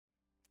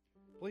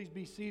Please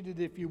be seated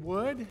if you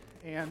would,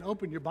 and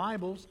open your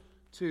Bibles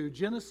to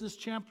Genesis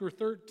chapter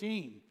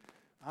 13.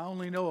 I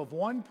only know of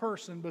one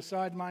person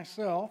beside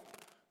myself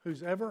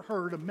who's ever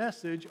heard a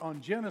message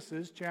on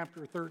Genesis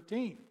chapter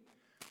 13.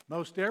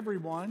 Most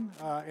everyone,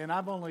 and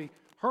I've only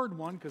heard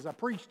one because I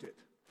preached it.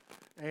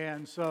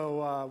 And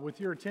so with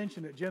your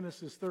attention at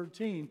Genesis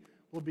 13,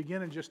 we'll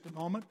begin in just a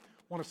moment.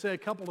 I want to say a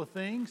couple of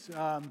things,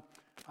 a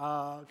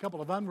couple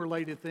of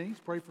unrelated things.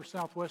 Pray for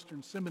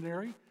Southwestern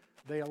Seminary.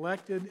 They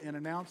elected and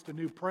announced a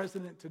new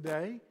president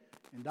today,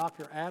 and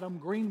Dr. Adam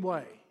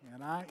Greenway,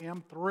 and I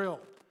am thrilled.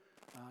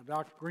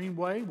 Dr.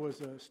 Greenway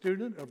was a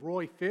student of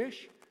Roy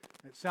Fish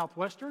at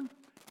Southwestern,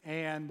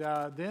 and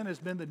then has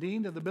been the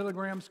dean of the Billy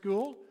Graham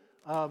School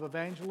of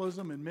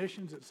Evangelism and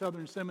Missions at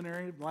Southern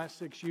Seminary the last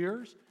 6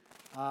 years.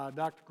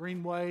 Dr.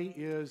 Greenway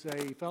is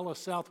a fellow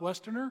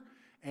Southwesterner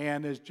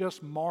and is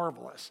just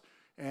marvelous,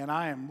 and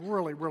I am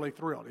really, really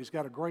thrilled. He's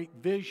got a great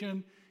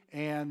vision.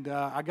 And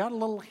I got a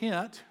little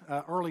hint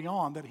early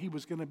on that he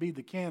was going to be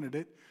the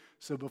candidate.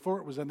 So before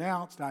it was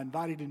announced, I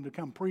invited him to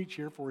come preach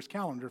here for his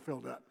calendar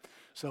filled up.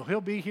 So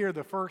he'll be here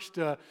the first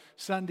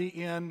Sunday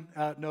in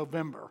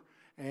November.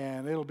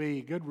 And it'll be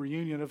a good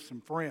reunion of some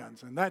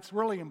friends. And that's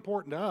really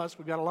important to us.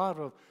 We've got a lot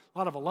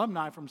of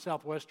alumni from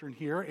Southwestern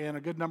here and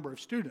a good number of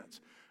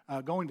students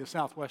going to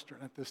Southwestern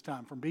at this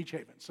time from Beach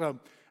Haven. So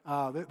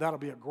that'll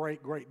be a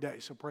great, great day.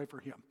 So pray for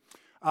him.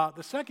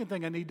 The second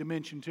thing I need to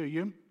mention to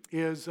you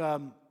is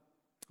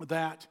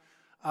that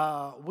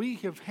we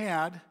have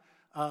had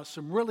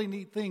some really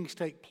neat things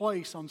take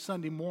place on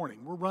Sunday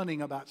morning. We're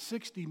running about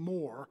 60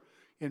 more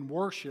in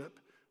worship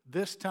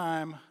this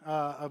time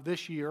of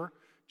this year,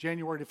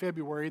 January to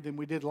February, than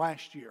we did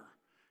last year.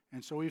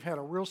 And so we've had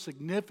a real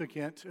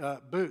significant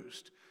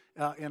boost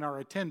in our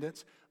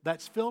attendance.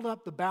 That's filled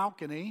up the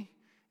balcony,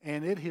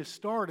 and it has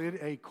started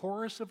a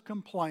chorus of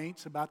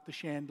complaints about the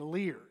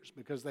chandeliers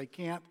because they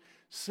can't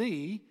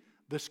see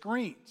the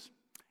screens.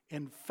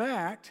 In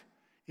fact,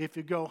 if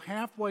you go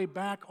halfway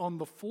back on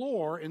the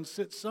floor and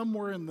sit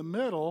somewhere in the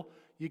middle,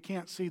 you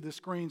can't see the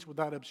screens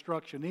without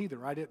obstruction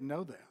either. I didn't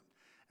know that.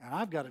 And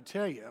I've got to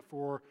tell you,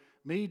 for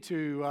me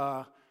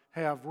to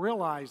have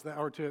realized that,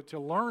 or to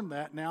learn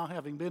that now,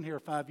 having been here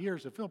 5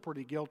 years, I feel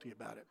pretty guilty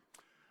about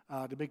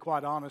it. To be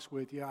quite honest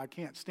with you, I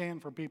can't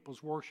stand for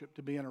people's worship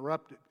to be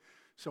interrupted.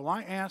 So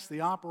I asked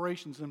the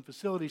Operations and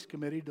Facilities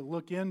Committee to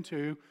look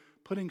into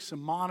putting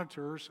some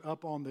monitors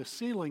up on the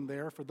ceiling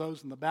there for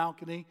those in the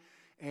balcony.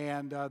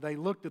 And they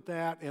looked at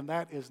that, and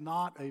that is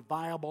not a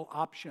viable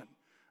option.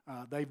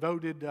 They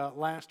voted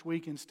last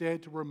week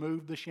instead to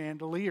remove the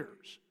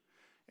chandeliers.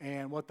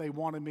 And what they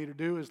wanted me to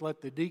do is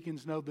let the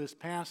deacons know this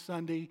past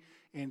Sunday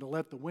and to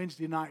let the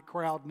Wednesday night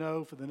crowd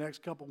know for the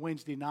next couple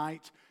Wednesday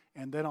nights,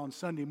 and then on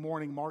Sunday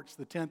morning, March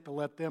the 10th, to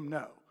let them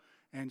know.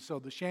 And so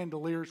the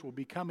chandeliers will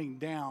be coming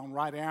down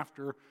right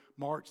after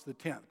March the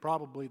 10th,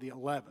 probably the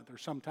 11th or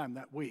sometime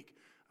that week.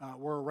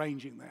 We're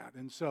arranging that.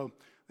 And so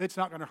it's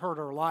not going to hurt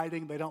our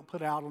lighting. They don't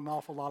put out an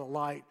awful lot of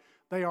light.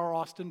 They are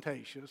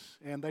ostentatious,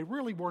 and they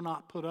really were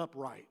not put up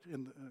right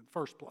in the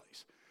first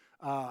place.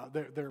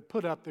 They're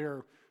put up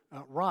there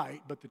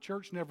right, but the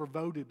church never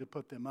voted to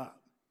put them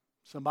up.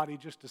 Somebody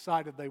just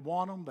decided they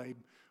want them, they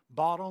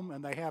bought them,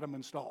 and they had them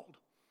installed.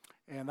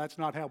 And that's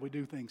not how we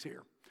do things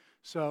here.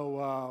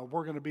 So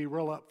we're going to be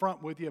real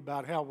upfront with you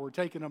about how we're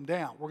taking them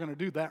down. We're going to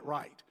do that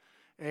right.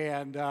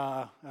 And,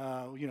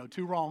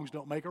 two wrongs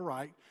don't make a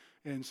right.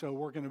 And so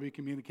we're going to be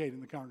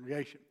communicating the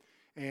congregation.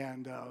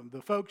 And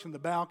the folks in the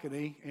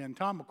balcony, and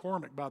Tom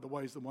McCormick, by the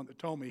way, is the one that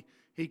told me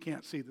he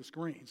can't see the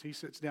screens. He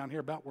sits down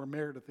here about where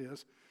Meredith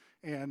is.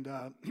 And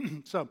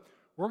so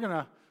we're going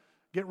to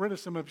get rid of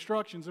some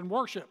obstructions in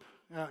worship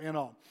and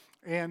all.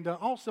 And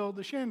also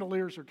the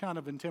chandeliers are kind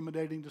of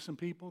intimidating to some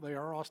people. They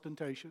are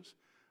ostentatious.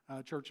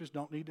 Churches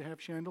don't need to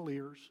have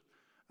chandeliers.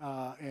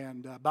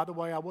 And by the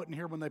way, I wasn't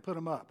here when they put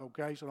them up,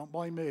 okay? So don't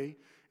blame me.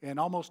 And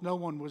almost no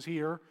one was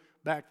here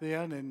back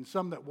then, and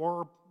some that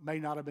were may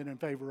not have been in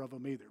favor of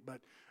them either.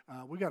 But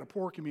we got a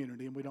poor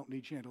community, and we don't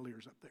need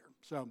chandeliers up there.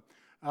 So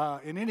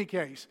in any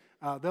case,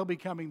 they'll be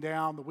coming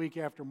down the week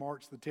after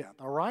March the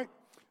 10th, all right?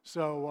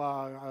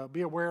 So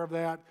be aware of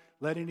that.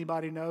 Let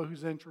anybody know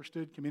who's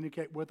interested.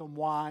 Communicate with them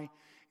why.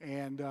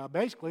 And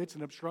basically, it's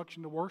an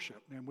obstruction to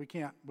worship, and we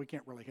can't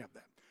really have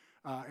that.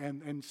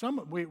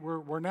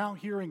 We're now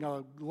hearing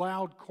a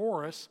loud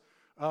chorus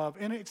of,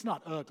 and it's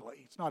not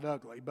ugly,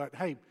 but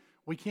hey,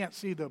 we can't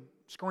see the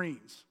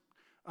screens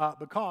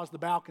because the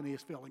balcony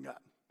is filling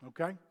up,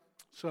 okay?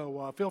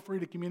 So feel free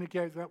to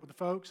communicate that with the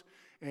folks,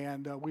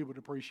 and we would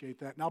appreciate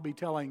that. And I'll be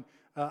telling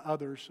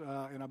others,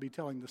 and I'll be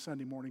telling the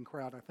Sunday morning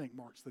crowd, I think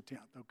March the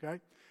 10th, okay?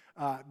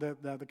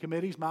 The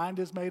committee's mind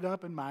is made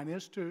up, and mine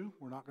is too.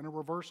 We're not going to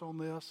reverse on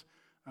this.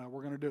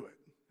 We're going to do it,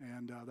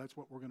 and that's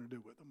what we're going to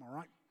do with them, all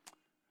right?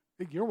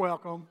 You're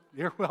welcome.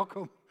 You're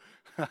welcome.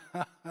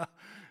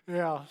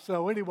 Yeah.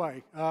 So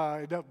anyway,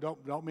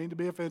 don't mean to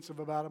be offensive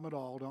about them at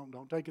all.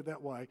 Don't take it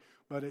that way.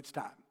 But it's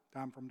time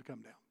for them to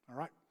come down. All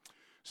right.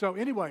 So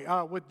anyway,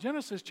 with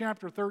Genesis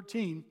chapter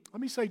 13,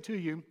 let me say to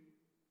you,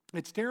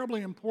 it's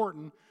terribly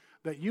important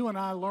that you and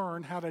I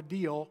learn how to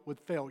deal with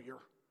failure.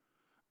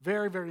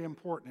 Very, very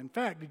important. In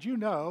fact, did you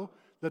know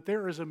that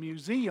there is a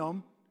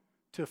museum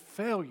to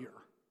failure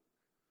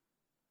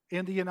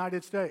in the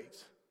United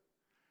States?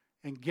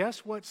 And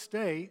guess what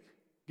state,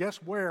 guess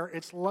where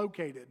it's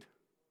located?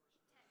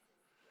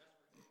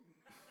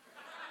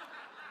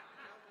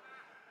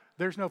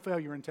 There's no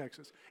failure in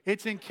Texas.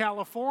 It's in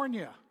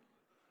California.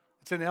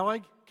 It's in LA,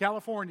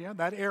 California,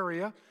 that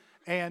area.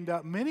 And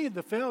many of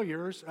the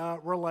failures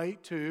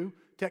relate to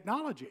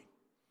technology.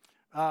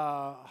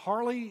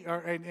 Harley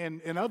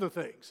and other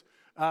things.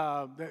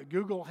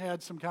 Google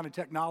had some kind of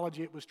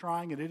technology it was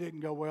trying and it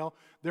didn't go well.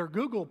 Their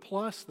Google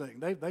Plus thing,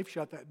 they've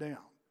shut that down.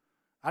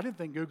 I didn't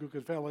think Google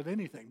could fail at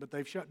anything, but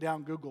they've shut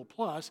down Google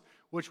Plus,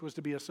 which was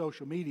to be a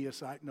social media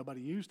site.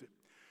 Nobody used it.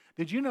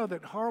 Did you know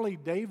that Harley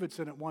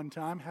Davidson at one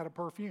time had a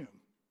perfume?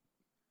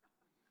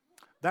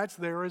 That's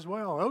there as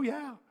well. Oh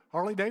yeah,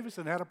 Harley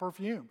Davidson had a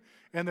perfume.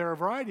 And there are a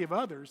variety of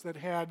others that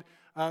had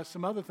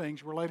some other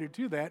things related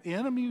to that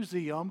in a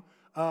museum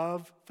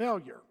of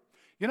failure.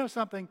 You know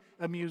something?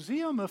 A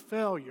museum of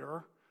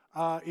failure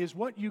is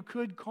what you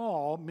could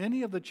call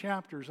many of the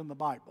chapters in the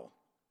Bible.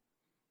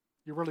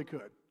 You really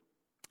could.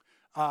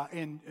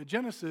 In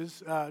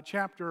Genesis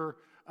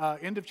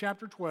end of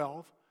chapter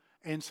 12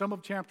 and some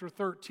of chapter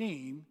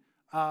 13,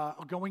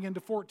 going into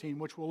 14,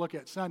 which we'll look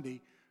at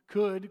Sunday,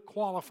 could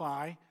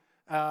qualify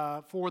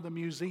for the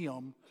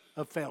museum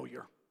of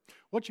failure.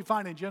 What you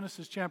find in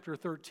Genesis chapter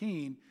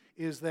 13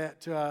 is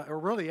that, or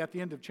really at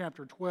the end of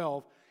chapter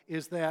 12,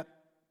 is that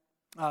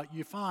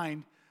you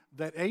find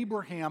that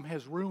Abraham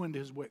has ruined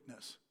his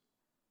witness.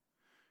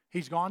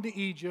 He's gone to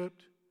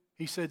Egypt.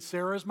 He said,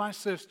 Sarah's my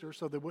sister,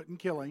 so they wouldn't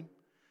kill him.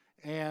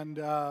 And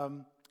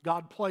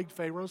God plagued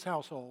Pharaoh's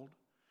household.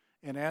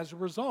 And as a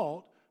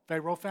result,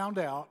 Pharaoh found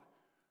out,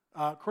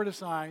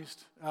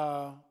 criticized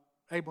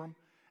Abram,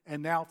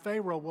 and now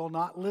Pharaoh will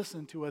not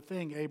listen to a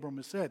thing Abram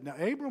has said. Now,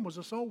 Abram was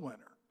a soul winner.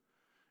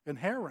 In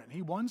Haran,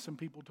 he won some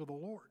people to the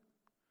Lord.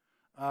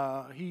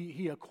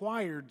 He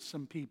acquired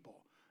some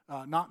people,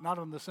 not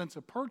in the sense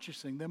of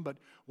purchasing them, but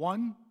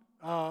one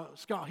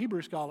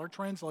Hebrew scholar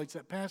translates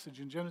that passage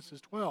in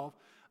Genesis 12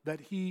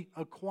 that he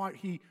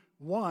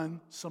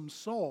won some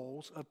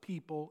souls of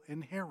people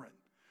in Haran.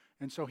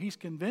 And so he's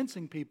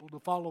convincing people to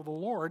follow the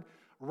Lord,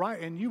 right?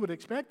 And you would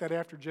expect that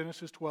after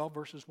Genesis 12,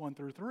 verses 1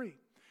 through 3.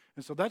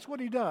 And so that's what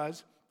he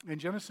does in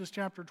Genesis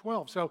chapter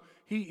 12. So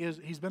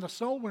he's been a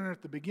soul winner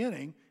at the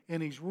beginning,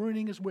 and he's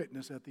ruining his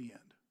witness at the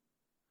end.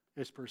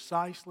 It's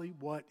precisely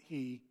what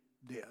he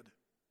did.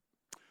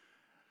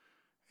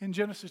 And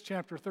Genesis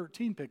chapter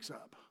 13 picks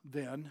up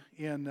then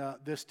in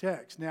this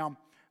text. Now,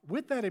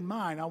 with that in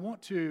mind, I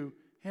want to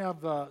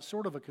have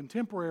sort of a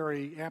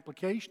contemporary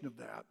application of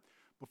that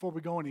before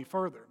we go any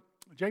further.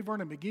 J.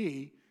 Vernon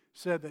McGee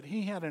said that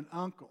he had an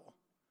uncle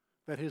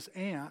that his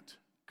aunt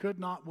could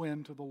not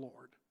win to the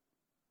Lord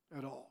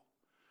at all.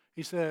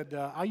 He said,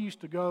 I used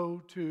to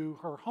go to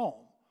her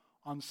home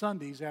on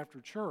Sundays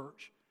after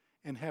church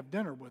and have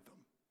dinner with them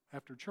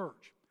after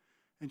church.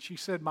 And she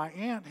said, my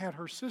aunt had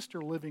her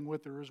sister living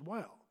with her as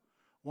well.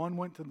 One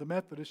went to the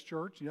Methodist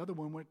church, the other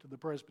one went to the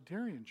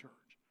Presbyterian church.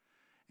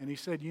 And he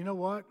said, you know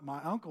what?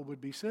 My uncle would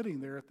be sitting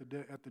there at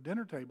the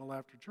dinner table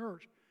after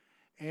church,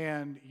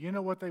 and you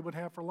know what they would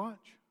have for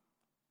lunch?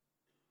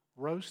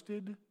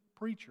 Roasted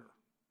preacher.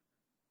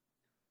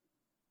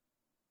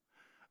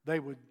 They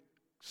would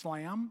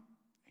slam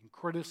and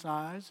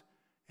criticize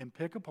and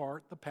pick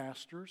apart the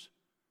pastors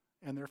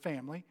and their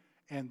family,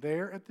 and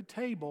there at the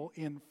table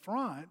in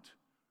front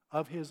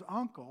of his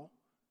uncle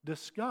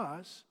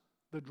discuss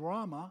the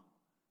drama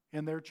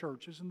in their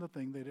churches and the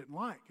thing they didn't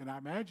like. And I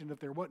imagine if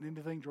there wasn't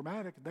anything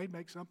dramatic, they'd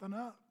make something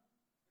up.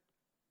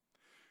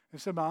 And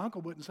so my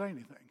uncle wouldn't say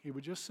anything. He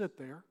would just sit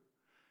there,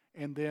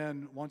 and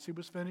then once he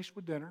was finished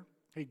with dinner,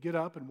 he'd get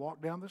up and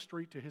walk down the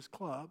street to his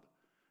club,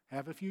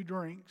 have a few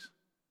drinks,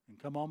 and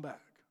come on back.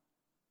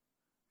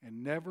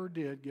 And never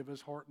did give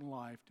his heart and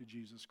life to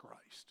Jesus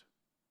Christ.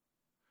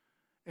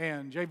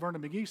 And J.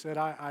 Vernon McGee said,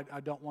 I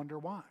don't wonder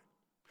why.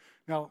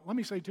 Now, let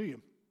me say to you,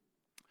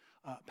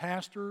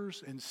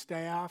 pastors and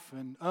staff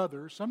and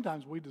others,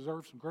 sometimes we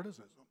deserve some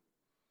criticism.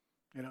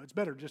 You know, it's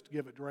better just to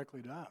give it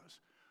directly to us.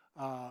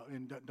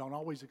 And don't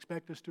always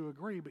expect us to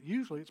agree, but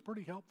usually it's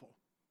pretty helpful.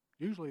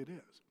 Usually it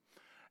is.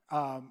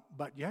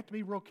 But you have to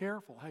be real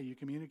careful how you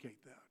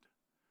communicate that.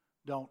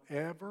 Don't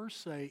ever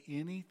say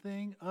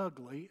anything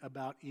ugly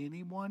about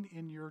anyone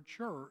in your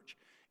church,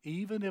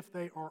 even if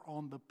they are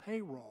on the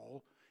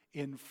payroll,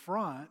 in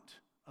front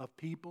of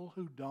people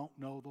who don't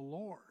know the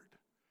Lord,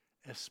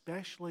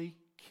 especially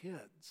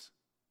kids.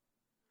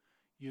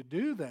 You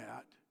do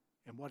that,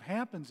 and what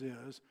happens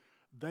is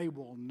they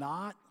will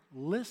not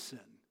listen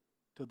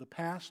to the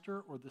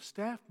pastor or the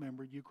staff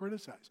member you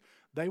criticize.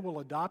 They will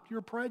adopt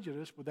your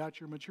prejudice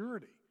without your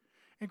maturity.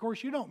 And of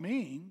course, you don't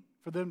mean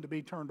for them to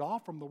be turned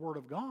off from the Word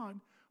of God,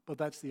 but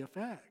that's the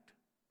effect.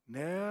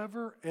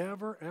 Never,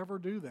 ever, ever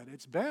do that.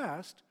 It's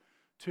best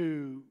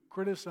to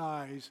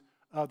criticize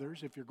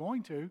others, if you're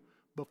going to,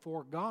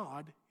 before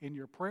God in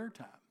your prayer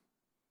time.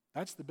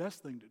 That's the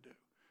best thing to do.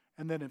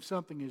 And then if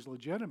something is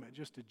legitimate,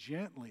 just to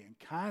gently and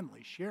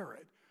kindly share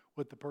it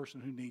with the person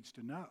who needs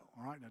to know.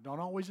 All right? Now, don't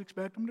always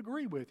expect them to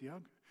agree with you.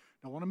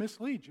 Don't want to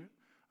mislead you.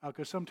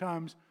 Because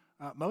sometimes,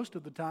 most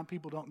of the time,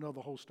 people don't know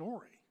the whole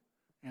story.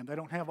 And they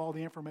don't have all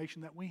the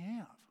information that we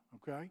have.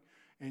 Okay?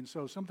 And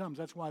so sometimes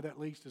that's why that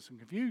leads to some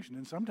confusion.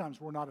 And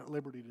sometimes we're not at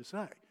liberty to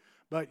say.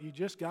 But you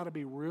just got to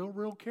be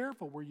real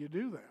careful where you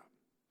do that.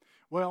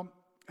 Well,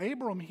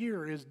 Abram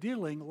here is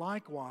dealing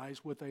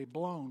likewise with a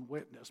blown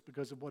witness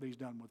because of what he's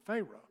done with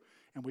Pharaoh.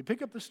 And we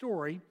pick up the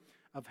story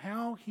of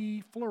how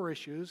he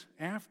flourishes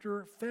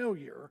after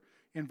failure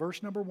in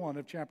verse number 1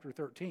 of chapter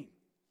 13.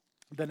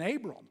 Then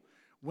Abram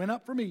went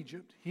up from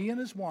Egypt, he and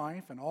his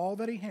wife and all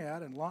that he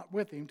had, and Lot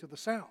with him to the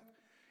south.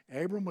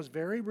 Abram was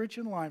very rich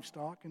in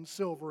livestock and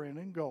silver and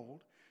in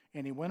gold,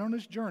 and he went on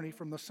his journey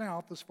from the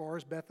south as far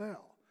as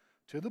Bethel,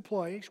 to the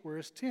place where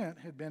his tent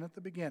had been at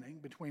the beginning,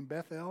 between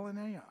Bethel and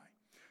Ai,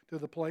 to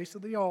the place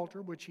of the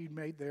altar which he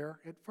made there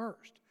at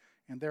first.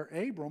 And there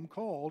Abram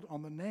called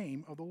on the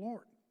name of the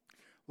Lord.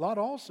 Lot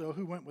also,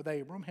 who went with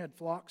Abram, had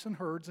flocks and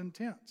herds and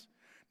tents.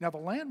 Now the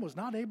land was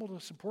not able to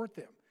support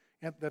them,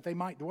 and that they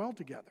might dwell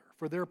together,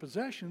 for their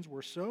possessions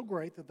were so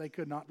great that they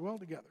could not dwell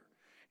together.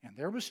 And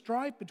there was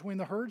strife between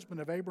the herdsmen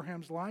of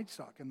Abraham's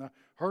livestock and the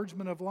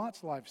herdsmen of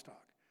Lot's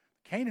livestock.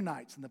 The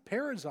Canaanites and the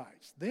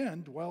Perizzites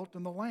then dwelt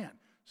in the land.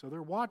 So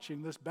they're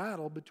watching this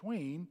battle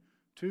between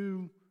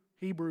two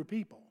Hebrew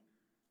people,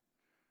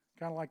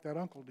 kind of like that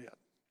uncle did.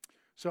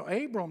 So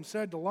Abram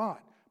said to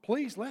Lot,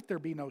 "Please let there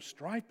be no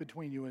strife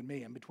between you and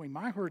me, and between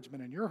my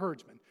herdsmen and your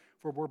herdsmen,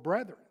 for we're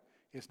brethren.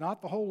 Is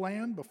not the whole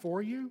land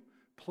before you?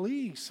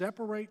 Please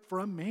separate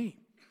from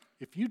me.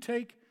 If you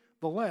take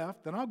the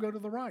left, then I'll go to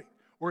the right.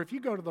 Or if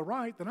you go to the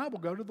right, then I will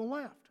go to the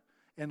left."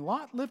 And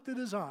Lot lifted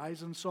his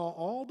eyes and saw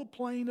all the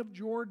plain of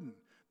Jordan,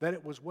 that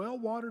it was well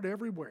watered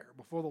everywhere,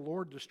 before the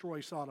Lord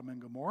destroyed Sodom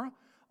and Gomorrah,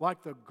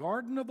 like the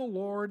garden of the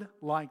Lord,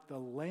 like the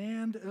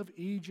land of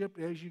Egypt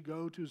as you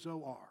go to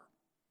Zoar.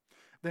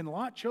 Then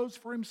Lot chose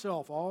for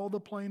himself all the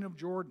plain of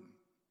Jordan,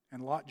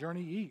 and Lot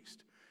journeyed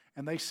east,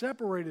 and they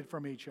separated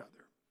from each other.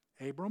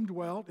 Abram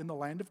dwelt in the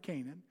land of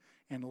Canaan,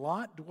 and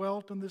Lot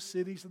dwelt in the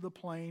cities of the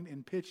plain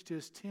and pitched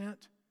his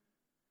tent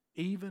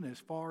even as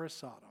far as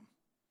Sodom.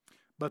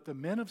 But the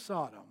men of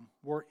Sodom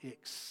were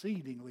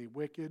exceedingly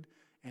wicked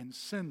and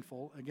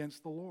sinful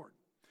against the Lord.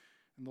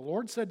 And the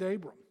Lord said to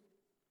Abram,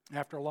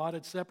 after Lot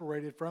had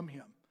separated from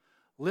him,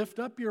 "Lift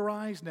up your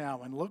eyes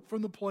now and look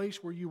from the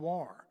place where you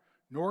are,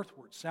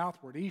 northward,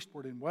 southward,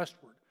 eastward, and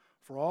westward.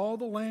 For all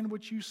the land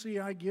which you see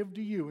I give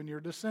to you and your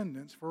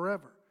descendants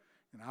forever.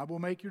 And I will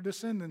make your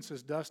descendants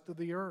as dust of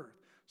the earth,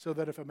 so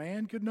that if a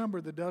man could number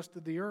the dust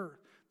of the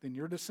earth, then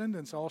your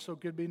descendants also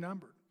could be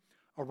numbered.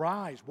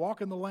 Arise,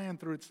 walk in the land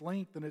through its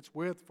length and its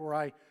width, for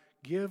I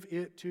give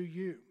it to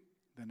you."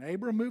 Then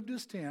Abram moved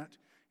his tent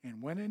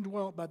and went and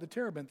dwelt by the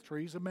terebinth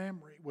trees of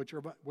Mamre, which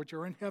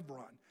are in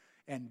Hebron,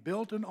 and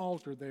built an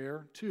altar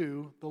there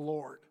to the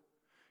Lord.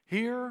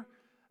 Here,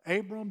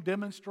 Abram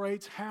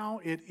demonstrates how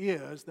it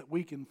is that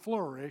we can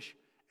flourish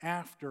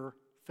after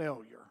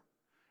failure.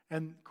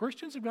 And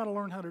Christians have got to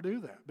learn how to do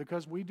that,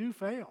 because we do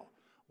fail.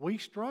 We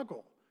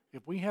struggle.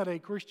 If we had a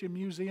Christian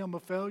museum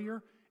of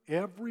failure,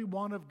 every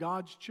one of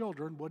God's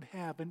children would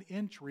have an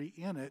entry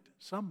in it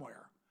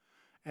somewhere.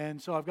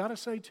 And so I've got to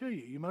say to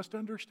you, you must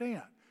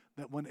understand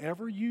that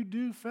whenever you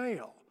do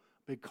fail,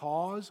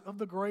 because of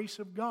the grace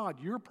of God,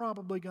 you're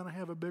probably going to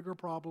have a bigger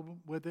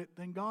problem with it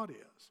than God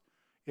is,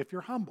 if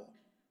you're humble.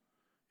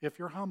 If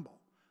you're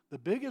humble. The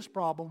biggest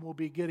problem will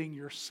be getting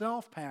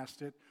yourself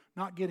past it,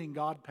 not getting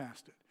God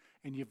past it.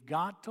 And you've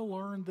got to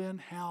learn then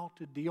how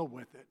to deal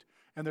with it.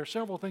 And there are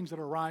several things that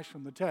arise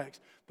from the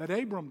text that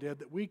Abram did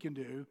that we can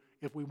do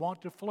if we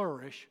want to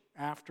flourish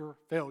after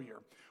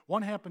failure.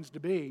 One happens to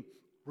be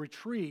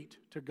retreat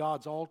to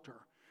God's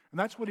altar. And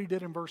that's what he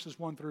did in verses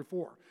 1 through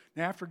 4.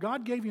 Now, after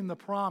God gave him the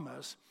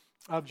promise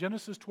of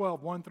Genesis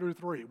 12, 1 through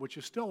 3, which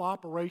is still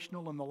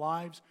operational in the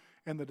lives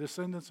and the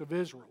descendants of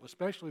Israel,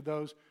 especially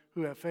those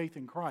who have faith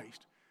in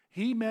Christ,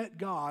 he met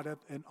God at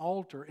an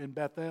altar in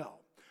Bethel.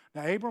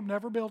 Now, Abram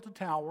never built a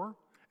tower.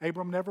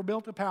 Abram never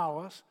built a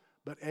palace.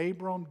 But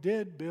Abram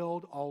did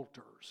build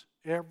altars.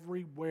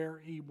 Everywhere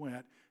he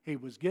went, he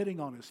was getting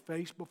on his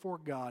face before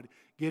God,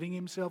 getting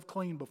himself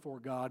clean before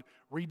God,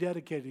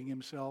 rededicating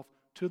himself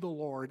to the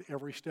Lord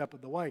every step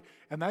of the way.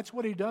 And that's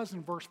what he does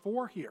in verse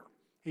 4 here.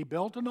 He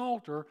built an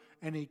altar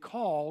and he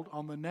called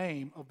on the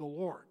name of the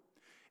Lord.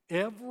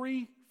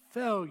 Every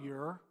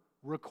failure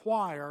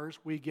requires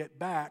we get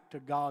back to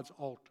God's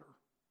altar.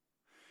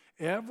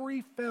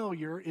 Every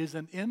failure is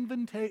an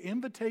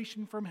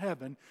invitation from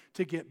heaven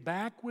to get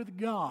back with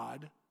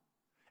God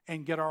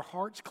and get our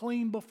hearts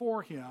clean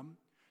before Him,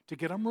 to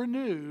get them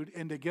renewed,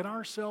 and to get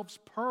ourselves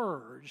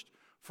purged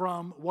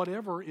from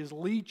whatever is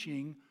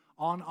leaching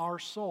on our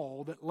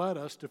soul that led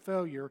us to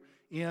failure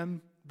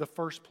in the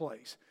first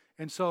place.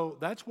 And so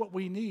that's what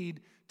we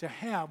need to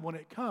have when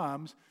it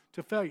comes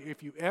to failure.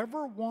 If you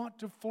ever want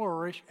to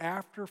flourish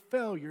after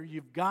failure,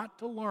 you've got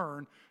to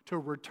learn to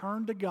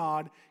return to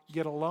God,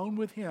 get alone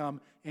with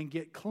Him, and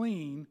get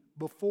clean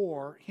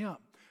before Him.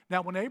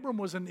 Now, when Abram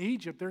was in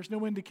Egypt, there's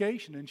no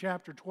indication in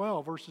chapter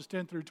 12, verses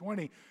 10 through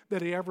 20,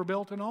 that he ever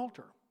built an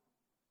altar.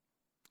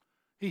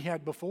 He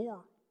had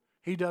before,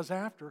 he does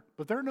after,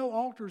 but there are no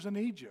altars in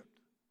Egypt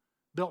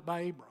built by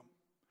Abram.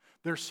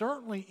 There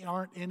certainly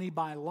aren't any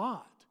by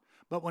Lot.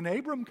 But when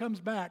Abram comes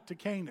back to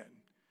Canaan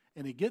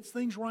and he gets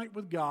things right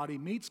with God, he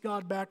meets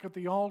God back at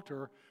the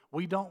altar,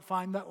 we don't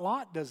find that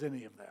Lot does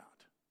any of that.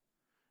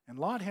 And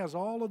Lot has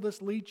all of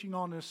this leaching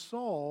on his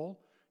soul.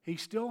 He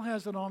still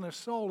has it on his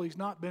soul. He's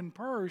not been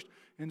purged.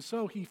 And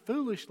so he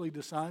foolishly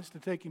decides to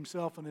take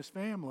himself and his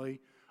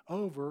family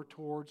over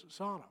towards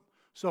Sodom.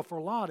 So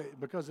for Lot,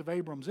 because of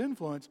Abram's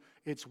influence,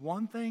 it's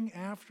one thing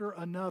after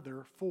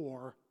another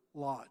for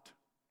Lot.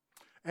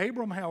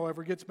 Abram,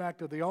 however, gets back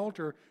to the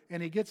altar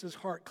and he gets his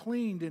heart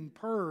cleaned and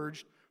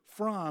purged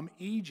from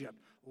Egypt.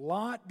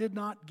 Lot did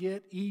not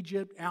get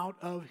Egypt out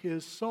of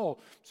his soul.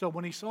 So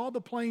when he saw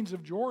the plains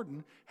of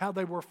Jordan, how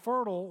they were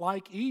fertile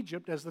like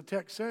Egypt, as the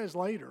text says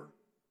later,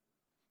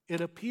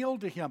 it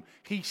appealed to him.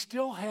 He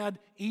still had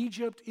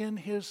Egypt in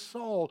his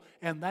soul,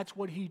 and that's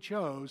what he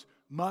chose,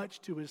 much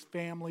to his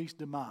family's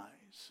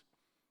demise.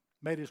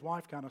 Made his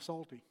wife kind of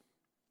salty.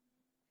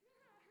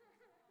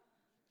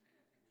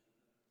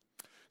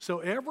 So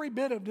every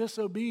bit of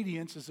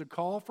disobedience is a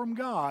call from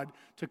God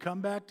to come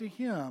back to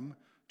Him,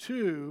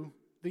 to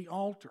the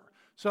altar.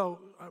 So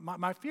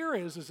my fear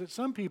is that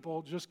some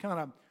people just kind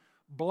of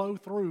blow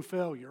through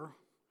failure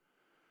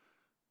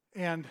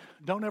and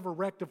don't ever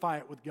rectify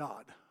it with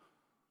God.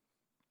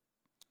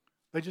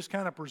 They just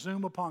kind of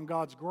presume upon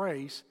God's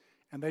grace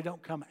and they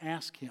don't come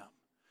ask Him.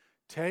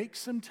 Take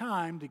some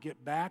time to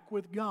get back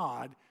with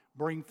God,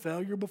 bring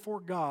failure before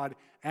God,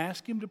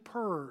 ask Him to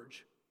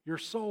purge your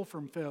soul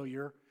from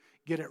failure,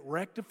 get it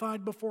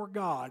rectified before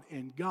God,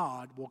 and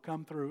God will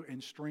come through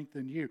and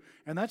strengthen you.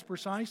 And that's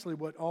precisely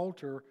what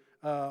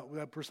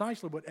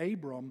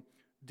Abram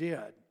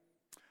did.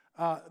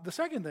 The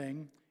second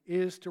thing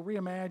is to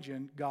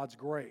reimagine God's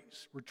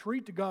grace.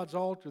 Retreat to God's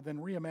altar, then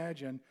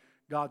reimagine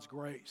God's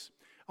grace.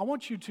 I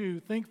want you to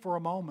think for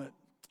a moment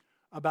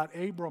about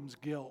Abram's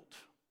guilt.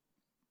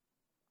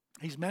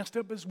 He's messed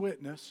up his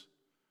witness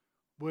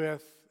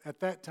with,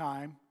 at that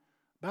time,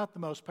 about the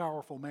most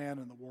powerful man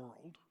in the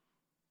world.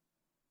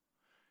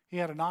 He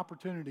had an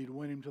opportunity to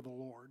win him to the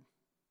Lord.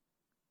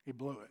 He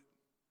blew it.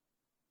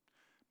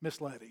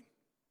 Misled him.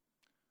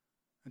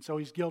 And so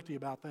he's guilty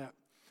about that.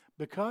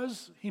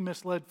 Because he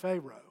misled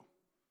Pharaoh,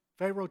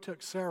 Pharaoh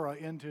took Sarah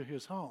into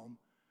his home,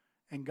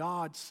 and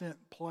God sent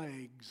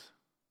plagues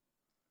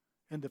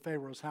into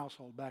Pharaoh's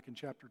household back in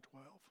chapter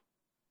 12.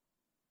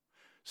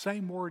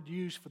 Same word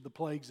used for the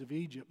plagues of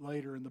Egypt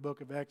later in the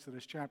book of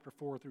Exodus, chapter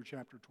 4 through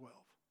chapter 12.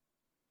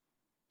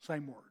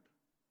 Same word.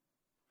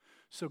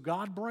 So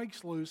God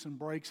breaks loose and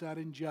breaks out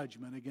in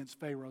judgment against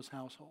Pharaoh's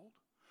household,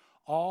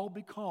 all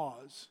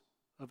because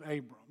of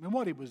Abram. And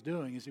what he was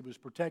doing is he was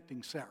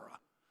protecting Sarah,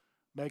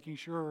 making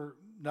sure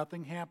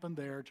nothing happened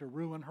there to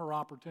ruin her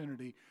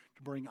opportunity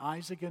to bring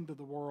Isaac into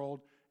the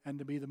world and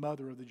to be the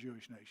mother of the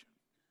Jewish nation.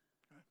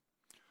 Okay?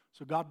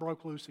 So God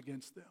broke loose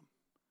against them.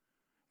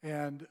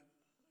 And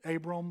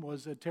Abram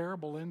was a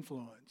terrible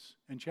influence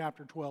in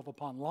chapter 12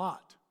 upon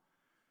Lot.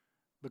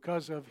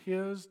 Because of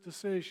his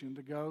decision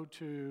to go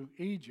to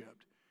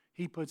Egypt,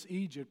 he puts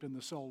Egypt in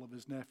the soul of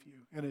his nephew,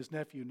 and his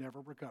nephew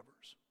never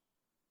recovers.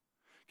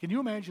 Can you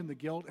imagine the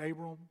guilt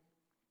Abram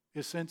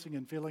is sensing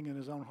and feeling in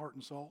his own heart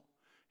and soul?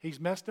 He's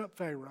messed up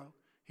Pharaoh.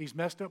 He's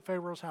messed up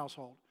Pharaoh's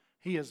household.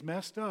 He has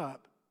messed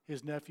up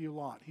his nephew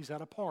Lot. He's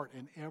had a part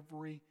in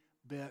every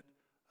bit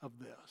of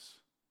this.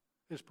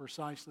 It's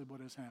precisely what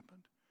has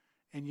happened.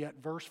 And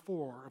yet verse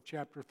 4 of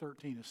chapter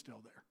 13 is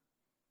still there.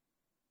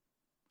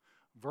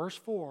 Verse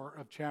 4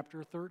 of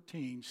chapter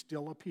 13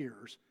 still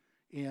appears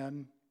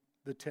in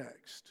the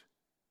text.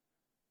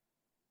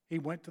 He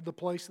went to the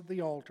place of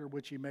the altar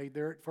which he made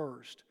there at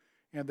first,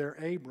 and there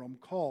Abram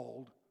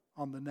called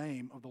on the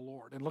name of the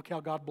Lord. And look how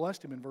God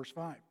blessed him in verse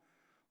 5.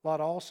 Lot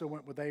also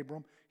went with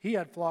Abram. He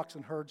had flocks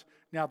and herds.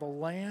 Now the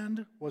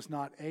land was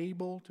not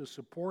able to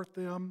support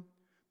them,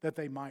 that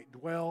they might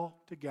dwell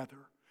together.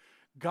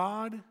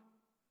 God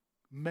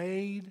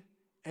made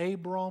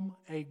Abram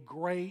a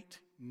great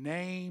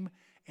name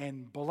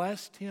and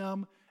blessed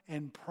him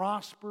and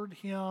prospered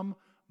him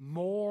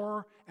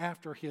more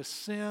after his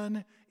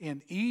sin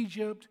in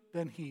Egypt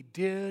than he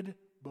did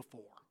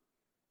before.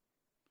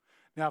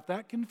 Now, if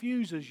that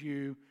confuses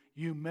you,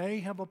 you may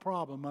have a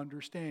problem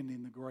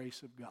understanding the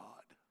grace of God.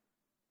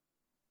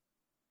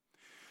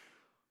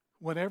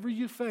 Whenever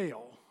you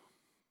fail,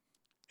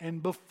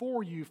 and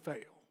before you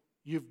fail,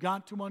 you've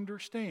got to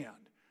understand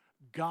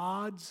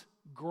God's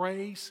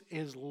grace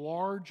is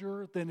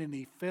larger than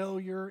any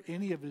failure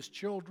any of his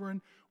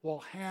children will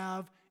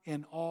have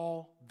in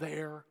all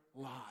their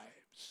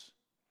lives.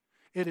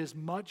 It is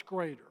much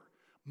greater,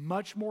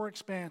 much more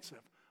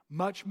expansive,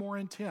 much more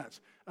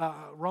intense.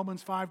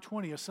 Romans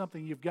 5:20 is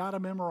something you've got to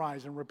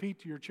memorize and repeat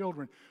to your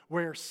children.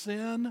 Where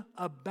sin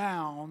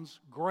abounds,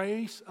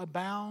 grace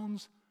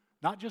abounds,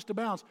 not just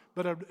abounds,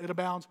 but it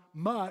abounds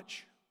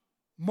much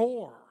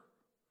more,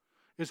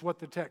 is what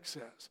the text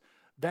says.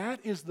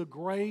 That is the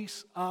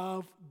grace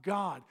of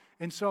God.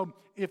 And so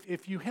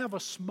if you have a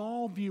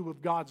small view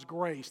of God's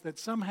grace, that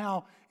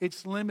somehow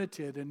it's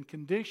limited and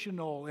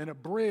conditional and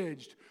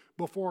abridged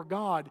before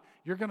God,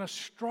 you're going to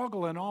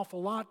struggle an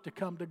awful lot to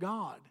come to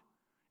God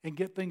and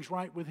get things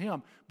right with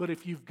Him. But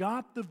if you've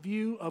got the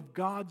view of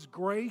God's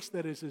grace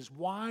that is as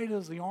wide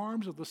as the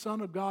arms of the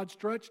Son of God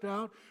stretched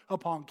out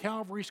upon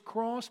Calvary's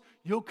cross,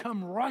 you'll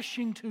come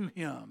rushing to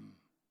Him.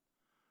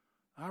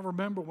 I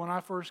remember when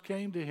I first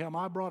came to Him,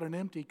 I brought an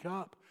empty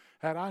cup.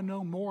 Had I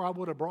known more, I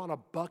would have brought a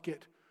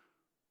bucket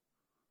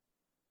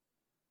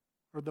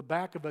or the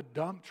back of a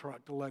dump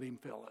truck to let Him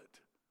fill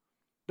it.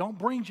 Don't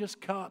bring just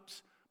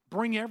cups.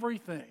 Bring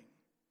everything.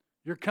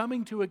 You're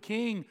coming to a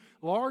King.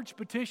 Large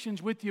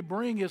petitions with you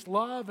bring. His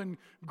love and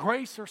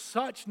grace are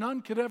such,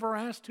 none could ever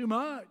ask too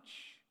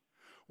much.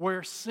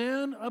 Where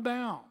sin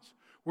abounds,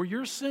 where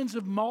your sins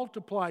have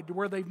multiplied to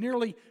where they've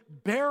nearly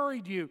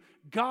buried you,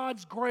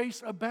 God's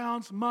grace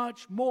abounds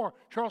much more.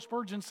 Charles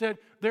Spurgeon said,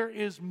 there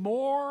is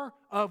more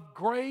of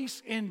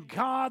grace in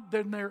God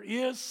than there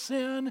is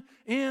sin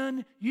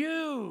in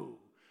you.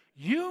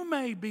 You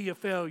may be a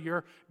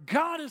failure.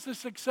 God is a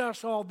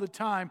success all the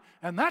time.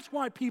 And that's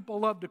why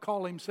people love to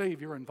call Him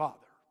Savior and Father.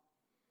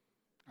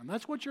 And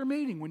that's what you're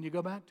meeting when you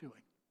go back to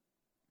Him.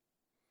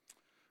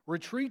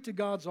 Retreat to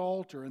God's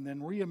altar and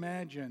then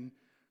reimagine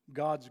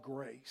God's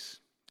grace.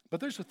 But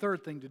there's a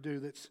third thing to do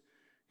that's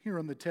here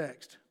in the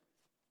text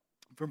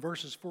from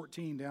verses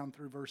 14 down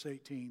through verse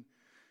 18.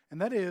 And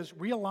that is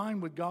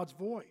realign with God's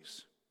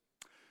voice.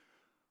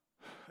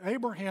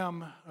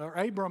 Abram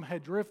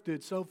had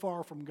drifted so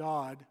far from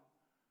God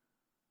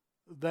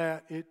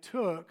that it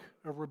took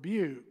a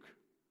rebuke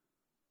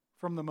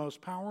from the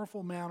most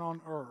powerful man on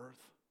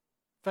earth,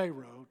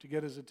 Pharaoh, to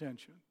get his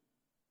attention.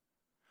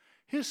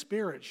 His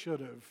spirit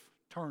should have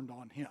turned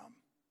on him.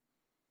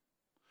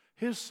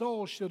 His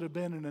soul should have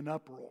been in an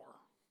uproar.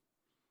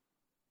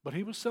 But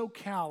he was so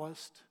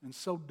calloused and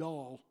so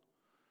dull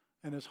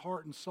in his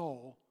heart and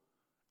soul,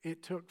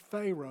 it took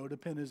Pharaoh to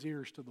pin his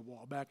ears to the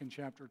wall back in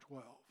chapter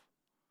 12.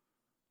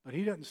 But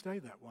he doesn't stay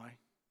that way.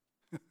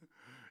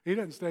 He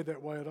doesn't stay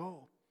that way at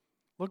all.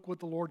 Look what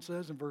the Lord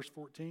says in verse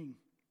 14.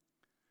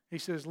 He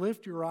says,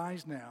 lift your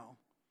eyes now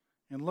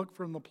and look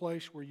from the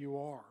place where you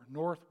are,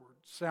 northward,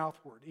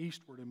 southward,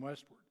 eastward, and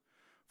westward.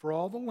 For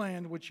all the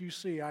land which you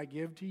see I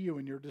give to you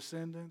and your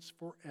descendants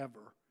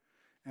forever.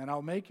 And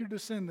I'll make your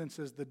descendants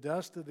as the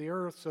dust of the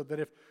earth, so that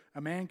if a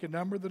man can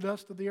number the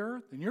dust of the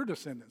earth, then your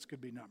descendants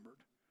could be numbered.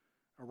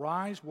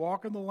 Arise,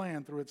 walk in the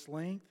land through its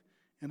length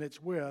and its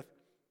width,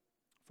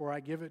 for I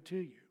give it to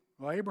you.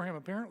 Well, Abraham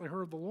apparently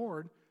heard the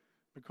Lord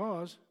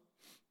because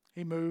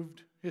he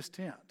moved his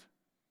tent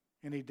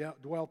and he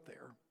dwelt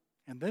there.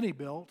 And then he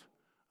built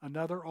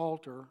another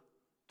altar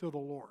to the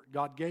Lord.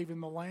 God gave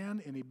him the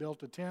land and he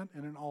built a tent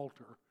and an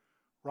altar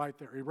right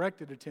there. He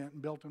erected a tent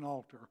and built an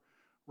altar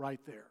right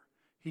there.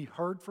 He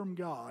heard from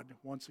God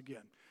once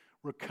again.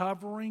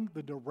 Recovering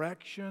the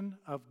direction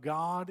of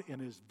God and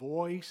His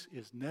voice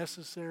is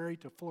necessary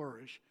to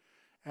flourish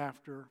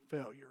after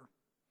failure.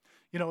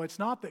 You know, it's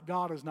not that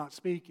God is not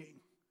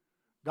speaking.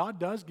 God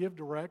does give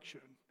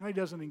direction. Now, He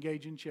doesn't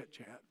engage in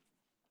chit-chat.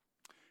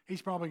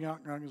 He's probably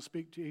not going to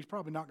speak to you. He's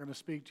probably not going to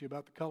speak to you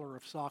about the color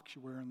of socks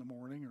you wear in the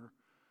morning or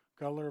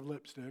color of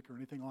lipstick or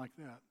anything like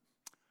that.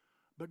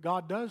 But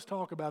God does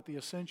talk about the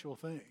essential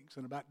things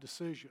and about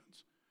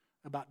decisions,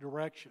 about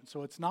direction.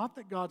 So it's not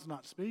that God's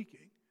not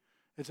speaking.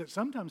 It's that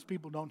sometimes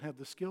people don't have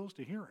the skills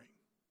to hearing.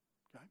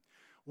 Okay?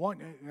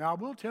 And I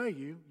will tell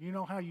you, you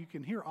know how you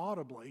can hear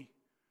audibly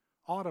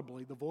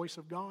the voice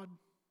of God?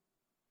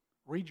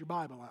 Read your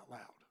Bible out loud.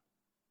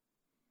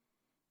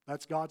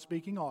 That's God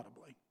speaking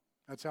audibly.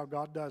 That's how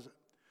God does it.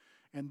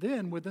 And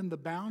then within the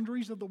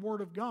boundaries of the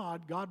Word of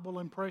God, God will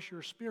impress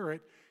your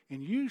spirit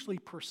and usually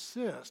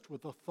persist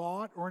with a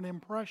thought or an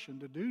impression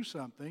to do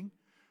something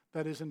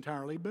that is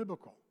entirely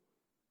biblical.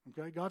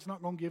 Okay, God's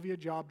not going to give you a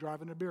job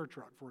driving a beer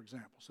truck, for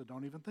example, so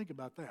don't even think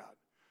about that.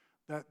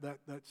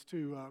 That's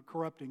too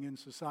corrupting in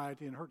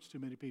society and hurts too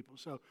many people,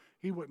 so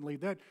He wouldn't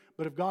lead that.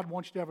 But if God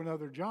wants you to have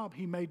another job,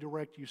 He may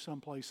direct you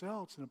someplace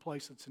else in a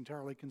place that's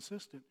entirely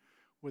consistent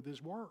with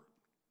His Word.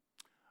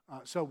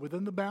 So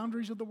within the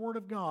boundaries of the Word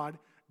of God,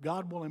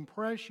 God will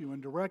impress you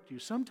and direct you.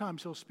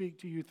 Sometimes He'll speak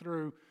to you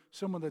through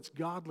someone that's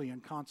godly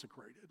and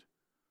consecrated,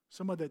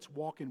 someone that's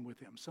walking with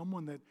Him,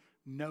 someone that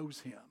knows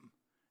Him.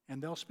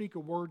 And they'll speak a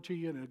word to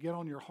you, and it'll get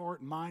on your heart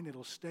and mind.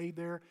 It'll stay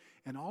there.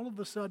 And all of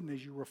a sudden,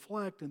 as you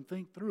reflect and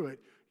think through it,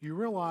 you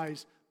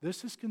realize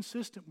this is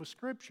consistent with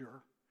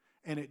Scripture,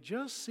 and it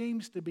just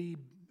seems to be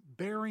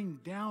bearing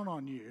down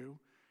on you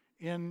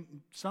in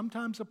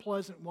sometimes a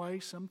pleasant way,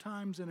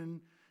 sometimes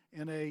in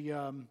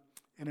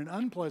an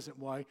unpleasant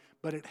way,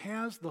 but it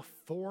has the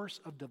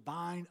force of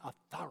divine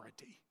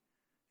authority.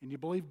 And you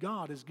believe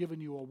God has given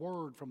you a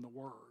word from the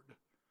Word,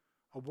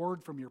 a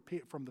word from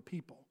the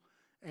people.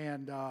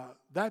 And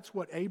that's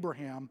what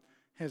Abraham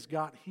has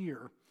got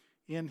here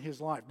in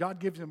his life. God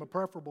gives him a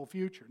preferable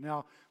future.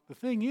 Now, the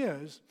thing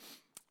is,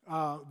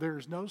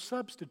 there's no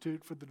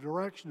substitute for the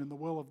direction and the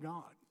will of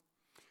God.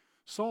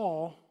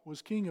 Saul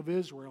was king of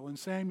Israel, and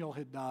Samuel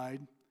had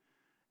died,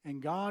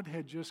 and God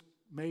had just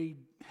made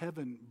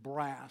heaven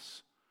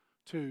brass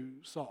to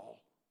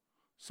Saul.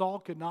 Saul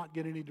could not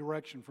get any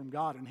direction from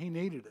God, and he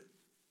needed it.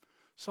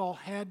 Saul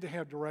had to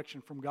have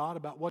direction from God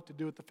about what to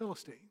do with the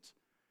Philistines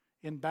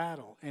in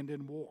battle and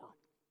in war.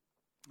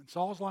 In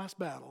Saul's last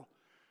battle,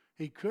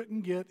 he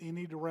couldn't get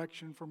any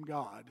direction from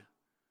God,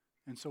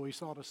 and so he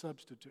sought a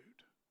substitute.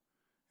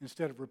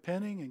 Instead of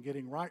repenting and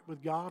getting right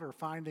with God or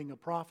finding a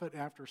prophet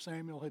after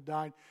Samuel had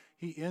died,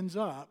 he ends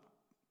up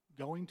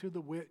going to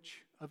the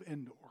witch of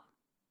Endor.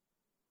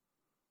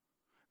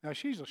 Now,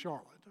 she's a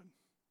charlatan.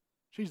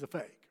 She's a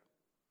fake.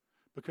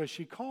 Because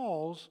she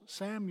calls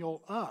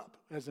Samuel up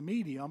as a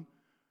medium,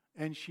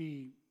 and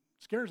she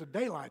scares the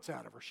daylights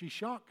out of her. She's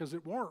shocked because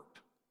it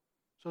worked.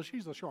 So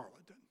she's a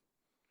charlatan.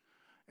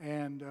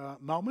 And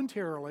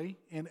momentarily,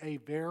 in a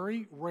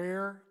very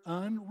rare,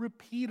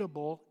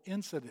 unrepeatable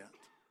incident,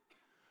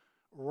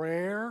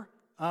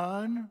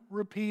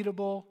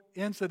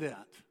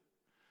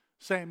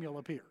 Samuel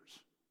appears.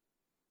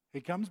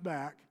 He comes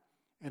back,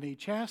 and he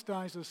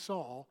chastises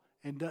Saul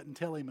and doesn't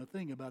tell him a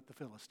thing about the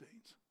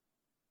Philistines.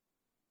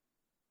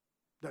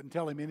 Doesn't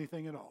tell him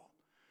anything at all.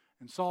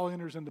 And Saul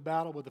enters into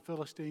battle with the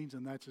Philistines,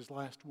 and that's his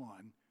last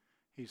one.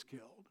 He's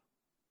killed.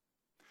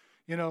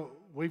 You know,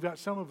 we've got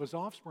some of his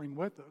offspring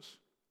with us.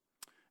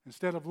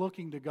 Instead of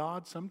looking to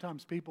God,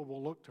 sometimes people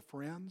will look to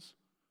friends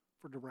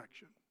for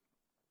direction.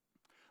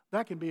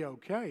 That can be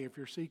okay if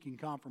you're seeking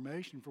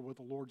confirmation for what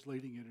the Lord's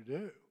leading you to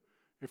do,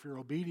 if you're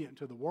obedient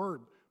to the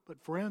Word. But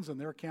friends and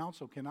their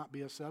counsel cannot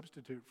be a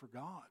substitute for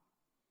God.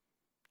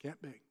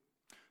 Can't be.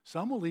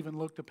 Some will even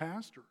look to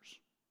pastors.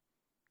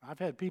 I've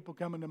had people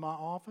come into my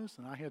office,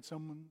 and I had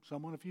someone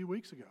a few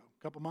weeks ago,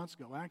 a couple months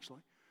ago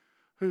actually,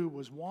 who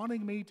was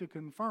wanting me to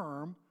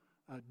confirm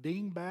a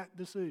dingbat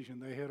decision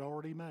they had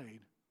already made.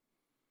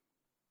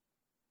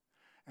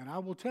 And I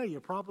will tell you,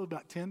 probably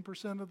about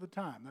 10% of the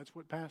time, that's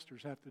what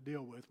pastors have to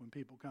deal with when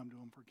people come to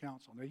them for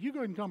counsel. Now, you go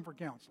ahead and come for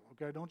counsel,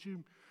 okay? Don't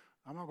you?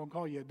 I'm not going to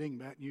call you a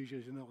dingbat and use you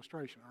as an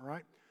illustration, all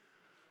right?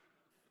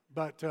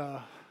 But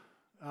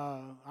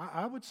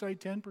I would say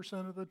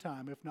 10% of the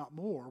time, if not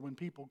more, when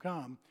people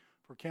come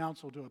for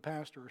counsel to a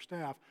pastor or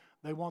staff,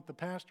 they want the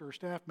pastor or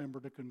staff member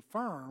to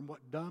confirm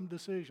what dumb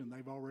decision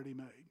they've already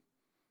made.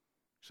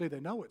 See,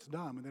 they know it's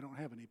dumb and they don't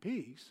have any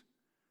peace.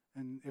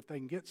 And if they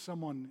can get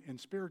someone in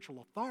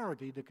spiritual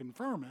authority to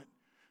confirm it,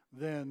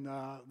 then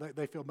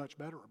they feel much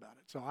better about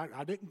it. So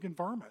I didn't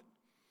confirm it.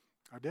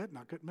 I didn't.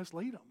 I couldn't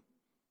mislead them.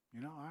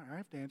 You know, I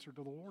have to answer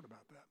to the Lord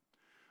about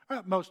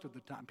that. Most of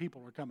the time,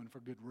 people are coming for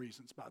good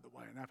reasons, by the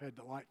way, and I've had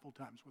delightful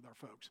times with our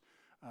folks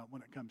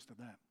when it comes to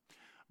that.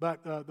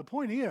 But the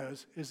point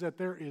is that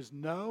there is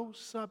no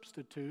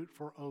substitute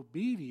for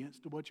obedience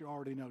to what you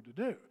already know to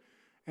do.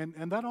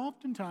 And that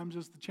oftentimes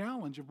is the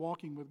challenge of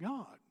walking with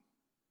God.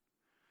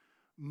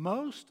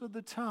 Most of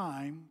the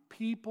time,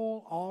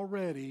 people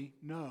already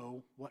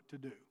know what to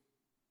do.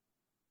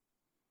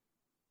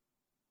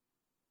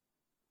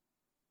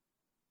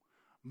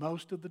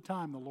 Most of the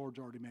time, the Lord's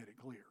already made it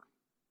clear.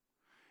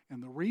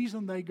 And the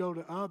reason they go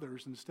to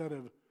others instead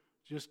of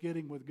just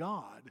getting with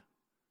God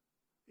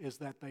is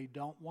that they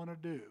don't want to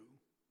do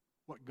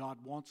what God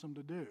wants them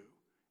to do,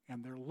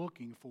 and they're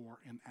looking for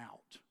an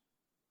out.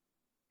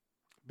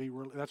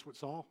 That's what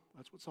Saul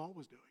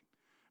was doing.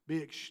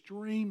 Be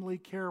extremely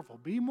careful.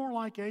 Be more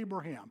like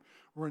Abraham.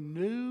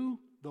 Renew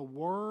the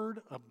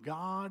Word of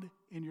God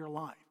in your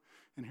life.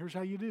 And here's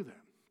how you do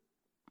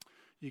that.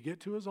 You get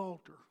to His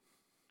altar.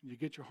 You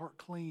get your heart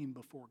clean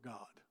before God.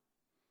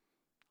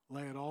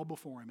 Lay it all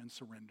before Him and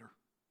surrender.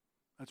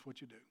 That's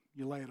what you do.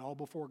 You lay it all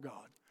before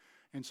God.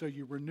 And so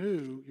you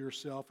renew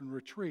yourself and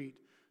retreat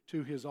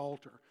to His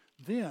altar.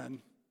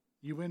 Then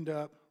you end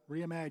up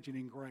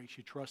reimagining grace.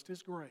 You trust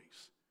His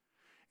grace.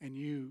 And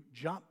you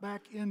jump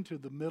back into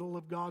the middle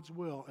of God's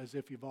will as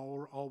if you've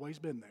always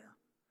been there,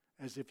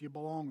 as if you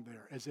belong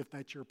there, as if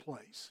that's your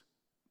place.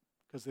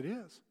 Because it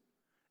is.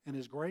 And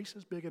His grace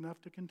is big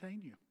enough to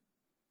contain you.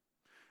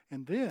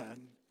 And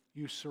then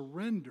you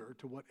surrender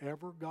to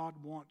whatever God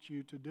wants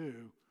you to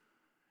do,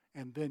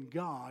 and then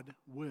God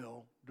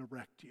will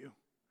direct you.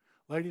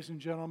 Ladies and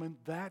gentlemen,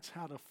 that's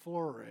how to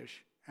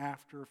flourish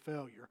after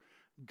failure.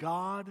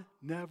 God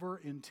never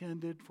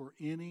intended for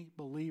any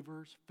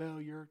believer's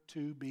failure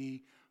to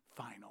be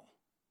final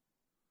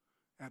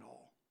at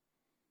all.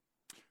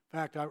 In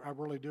fact, I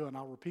really do, and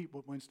I'll repeat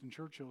what Winston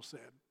Churchill said.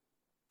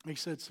 He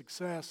said,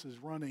 success is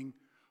running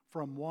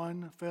from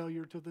one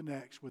failure to the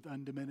next with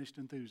undiminished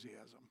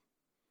enthusiasm.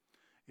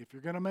 If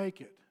you're going to make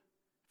it,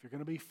 if you're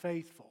going to be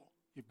faithful,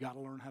 you've got to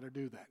learn how to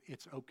do that.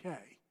 It's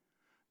okay.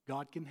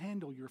 God can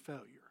handle your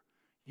failure.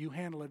 You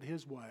handle it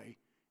His way,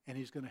 and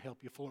He's going to help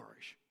you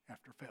flourish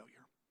after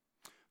failure.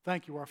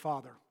 Thank you, our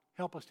Father.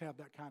 Help us to have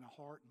that kind of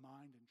heart and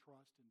mind and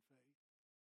trust.